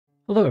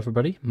Hello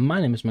everybody, my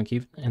name is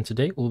Monkey, and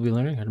today we'll be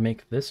learning how to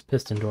make this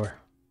piston door.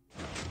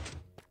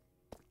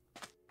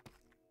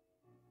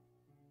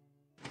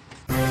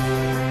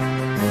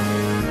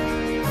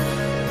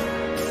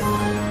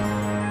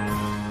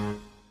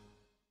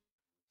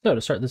 So to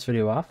start this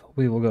video off,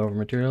 we will go over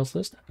materials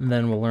list, and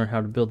then we'll learn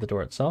how to build the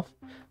door itself.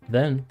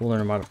 Then we'll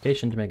learn a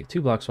modification to make it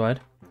 2 blocks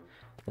wide.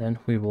 Then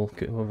we will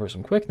go over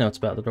some quick notes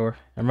about the door,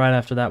 and right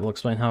after that we'll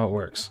explain how it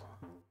works.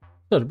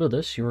 So to build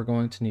this, you are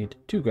going to need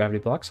 2 gravity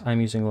blocks.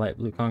 I'm using light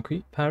blue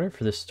concrete powder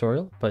for this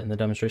tutorial, but in the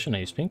demonstration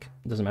I use pink.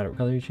 It doesn't matter what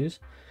color you choose.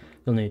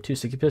 You'll need 2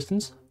 sticky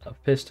pistons, a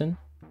piston,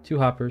 2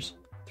 hoppers,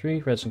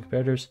 3 redstone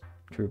comparators,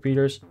 2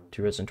 repeaters,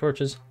 2 redstone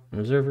torches,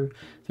 an observer,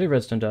 3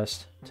 redstone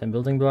dust, 10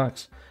 building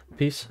blocks, a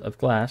piece of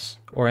glass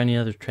or any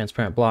other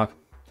transparent block,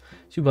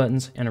 2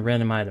 buttons, and a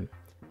random item.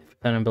 If you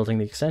plan on building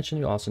the extension,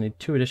 you'll also need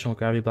 2 additional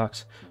gravity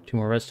blocks, 2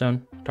 more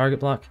redstone, a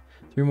target block,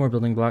 3 more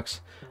building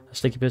blocks, a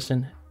sticky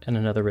piston, and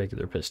another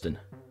regular piston.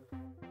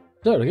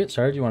 So to get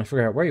started, you want to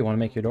figure out where you want to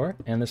make your door,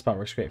 and this spot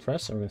works great for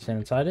us, so we're going to stand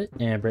inside it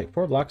and break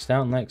 4 blocks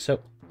down like so.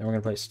 Then we're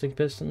going to place a sticky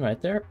piston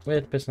right there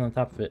with a piston on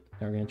top of it.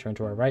 Then we're going to turn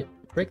to our right,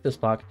 break this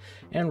block,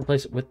 and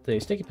replace it with the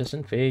sticky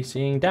piston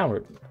facing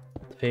downward.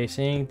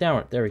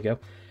 There we go.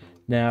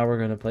 Now we're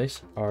going to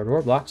place our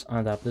door blocks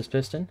on top of this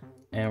piston,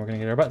 and we're going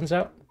to get our buttons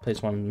out,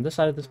 place one on this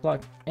side of this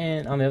block,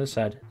 and on the other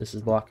side, this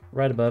is the block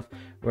right above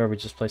where we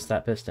just placed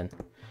that piston.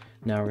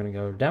 Now we're going to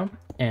go down,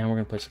 and we're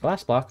going to place a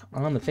glass block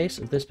on the face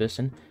of this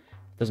piston.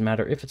 Doesn't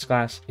matter if it's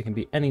glass, it can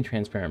be any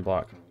transparent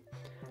block.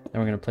 Then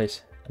we're going to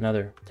place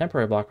another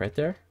temporary block right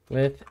there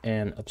with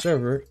an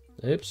observer,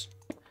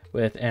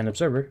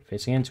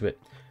 facing into it,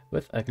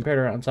 with a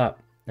comparator on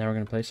top. Now we're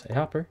going to place a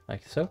hopper,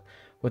 like so,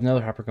 with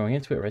another hopper going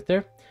into it right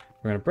there.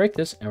 We're going to break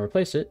this and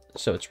replace it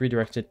so it's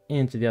redirected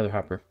into the other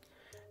hopper.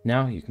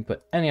 Now you can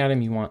put any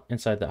item you want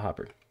inside that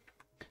hopper.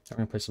 So we're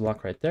going to place a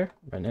block right there,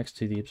 right next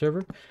to the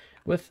observer,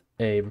 with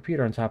a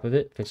repeater on top of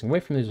it, facing away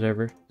from the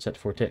observer, set to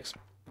 4 ticks.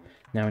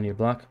 Now we need a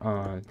block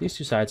on these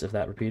 2 sides of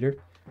that repeater,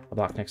 a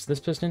block next to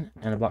this piston,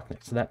 and a block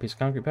next to that piece of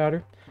concrete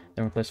powder.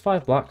 Then we'll place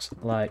 5 blocks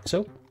like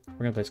so. We're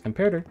going to place a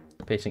comparator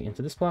facing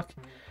into this block,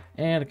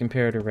 and a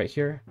comparator right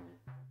here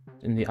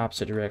in the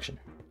opposite direction.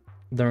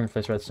 Then we're going to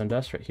place redstone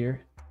dust right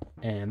here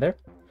and there.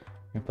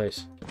 We're going to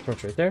place a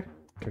torch right there,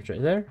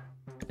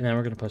 and then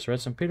we're going to place a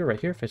redstone repeater right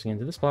here facing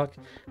into this block,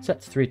 set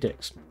to 3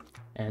 ticks.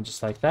 And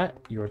just like that,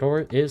 your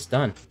door is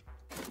done.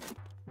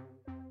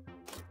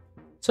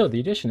 So the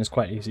addition is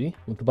quite easy.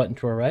 With the button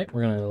to our right,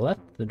 we're going to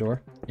left the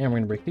door, and we're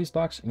going to break these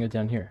blocks and go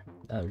down here.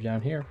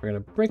 Down here, we're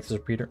going to break this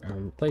repeater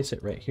and replace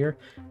it right here,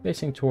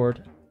 facing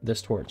toward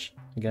this torch.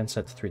 Again,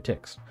 set to 3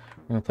 ticks.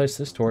 We're going to place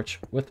this torch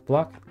with the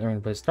block, then we're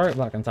going to place a target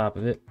block on top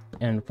of it,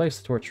 and replace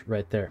the torch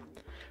right there.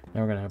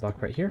 Now we're going to add a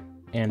block right here,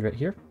 and right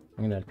here.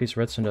 We're going to add a piece of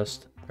redstone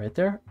dust right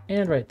there,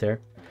 and right there.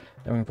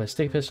 Then we're going to place a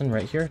sticky piston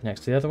right here,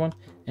 next to the other one,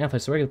 and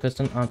place the regular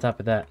piston on top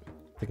of that.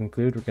 To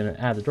conclude, we're going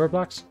to add the door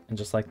blocks, and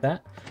just like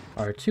that,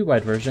 our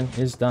 2-wide version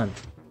is done.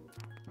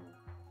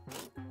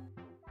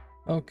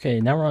 Okay,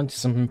 now we're on to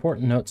some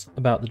important notes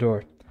about the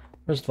door.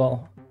 First of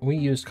all, we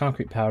used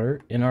concrete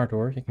powder in our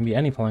door. It can be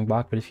any falling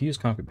block, but if you use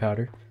concrete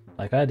powder,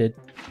 like I did,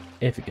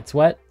 if it gets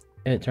wet,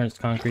 it turns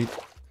to concrete,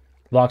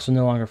 blocks will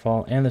no longer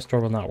fall, and this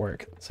door will not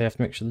work. So you have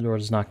to make sure the door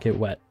does not get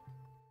wet.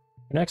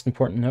 The next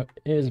important note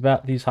is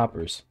about these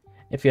hoppers.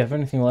 If you have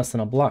anything less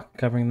than a block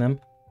covering them,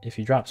 if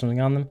you drop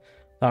something on them,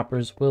 the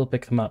hoppers will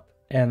pick them up,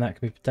 and that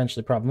could be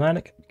potentially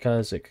problematic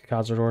because it could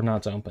cause the door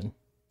not to open.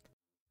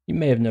 You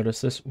may have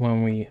noticed this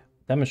when we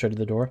demonstrated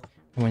the door,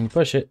 and when you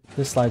push it,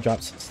 this slide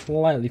drops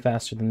slightly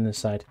faster than this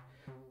side.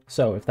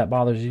 So if that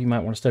bothers you, you might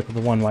want to stick with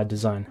the 1-wide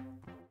design.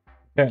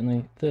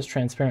 Apparently, this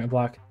transparent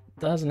block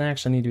doesn't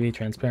actually need to be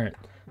transparent.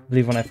 I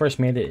believe when I first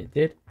made it, it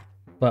did,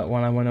 but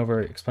when I went over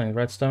explaining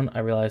redstone, I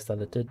realized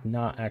that it did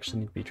not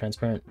actually need to be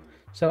transparent.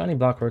 So any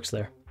block works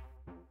there.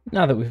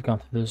 Now that we've gone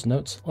through those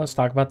notes, let's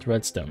talk about the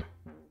redstone.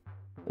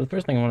 The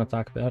first thing I want to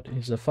talk about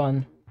is a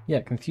fun,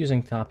 yet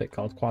confusing topic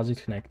called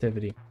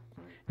quasi-connectivity.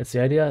 It's the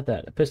idea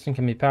that a piston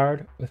can be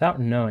powered without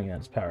knowing that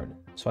it's powered.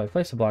 So I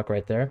place a block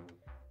right there.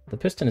 The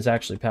piston is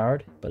actually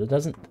powered, but it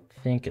doesn't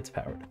think it's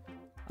powered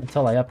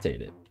until I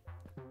update it.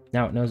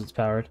 Now it knows it's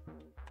powered.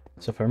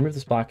 So if I remove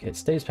this block, it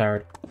stays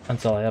powered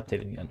until I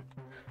update it again.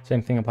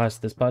 Same thing applies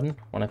to this button.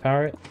 When I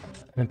power it,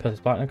 and then put this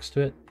block next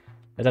to it,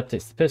 it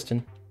updates the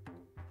piston,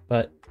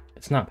 but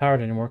it's not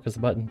powered anymore because the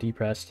button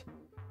depressed,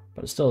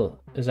 but it still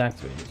is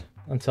activated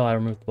until I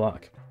remove the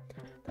block.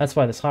 That's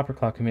why this hopper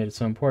clock we made it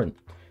so important,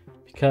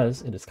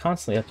 because it is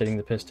constantly updating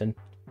the piston.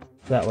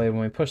 That way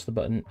when we push the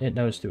button, it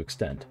knows to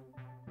extend.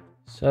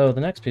 So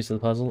the next piece of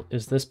the puzzle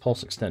is this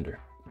pulse extender.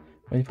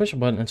 When you push a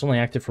button, it's only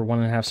active for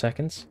 1.5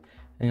 seconds,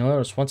 and you'll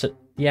notice once it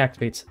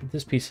deactivates,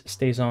 this piece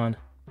stays on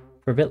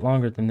for a bit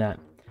longer than that.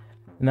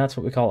 And that's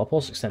what we call a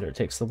pulse extender. It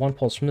takes the 1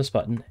 pulse from this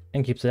button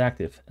and keeps it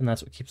active, and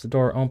that's what keeps the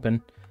door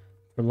open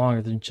for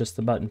longer than just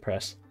the button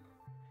press.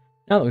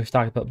 Now that we've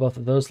talked about both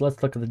of those,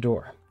 let's look at the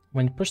door.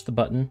 When you push the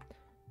button,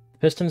 the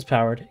piston is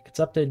powered, it gets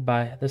updated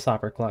by this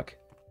hopper clock.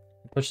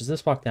 It pushes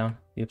this block down,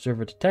 the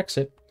observer detects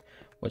it.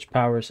 which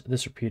powers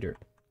this repeater,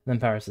 then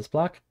powers this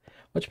block,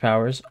 which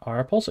powers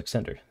our pulse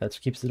extender. That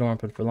keeps the door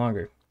open for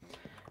longer.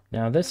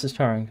 Now this is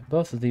powering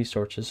both of these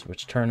torches,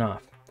 which turn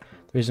off.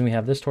 The reason we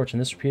have this torch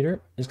and this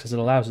repeater is because it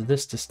allows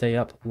this to stay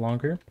up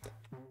longer,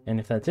 and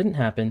if that didn't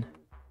happen,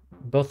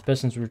 both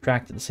pistons would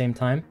retract at the same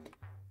time,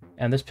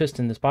 and this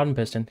piston, this bottom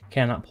piston,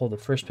 cannot pull the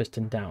first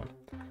piston down.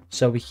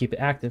 So we keep it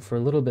active for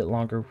a little bit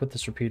longer with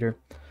this repeater,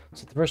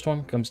 so the first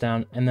one comes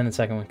down, and then the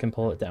second one can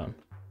pull it down.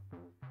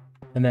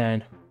 And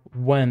then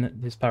when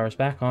this powers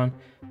back on,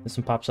 this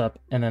one pops up,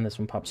 and then this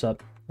one pops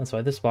up. That's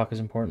why this block is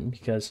important,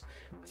 because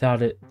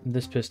without it,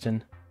 this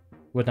piston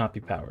would not be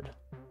powered.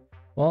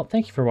 Well,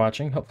 thank you for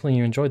watching. Hopefully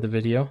you enjoyed the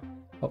video.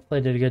 Hopefully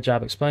I did a good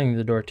job explaining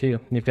the door too.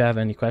 And if you have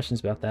any questions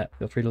about that,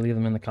 feel free to leave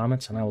them in the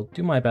comments, and I will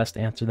do my best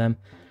to answer them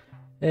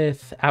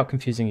without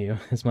confusing you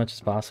as much as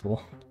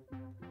possible.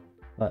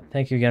 But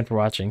thank you again for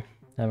watching.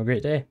 Have a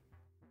great day.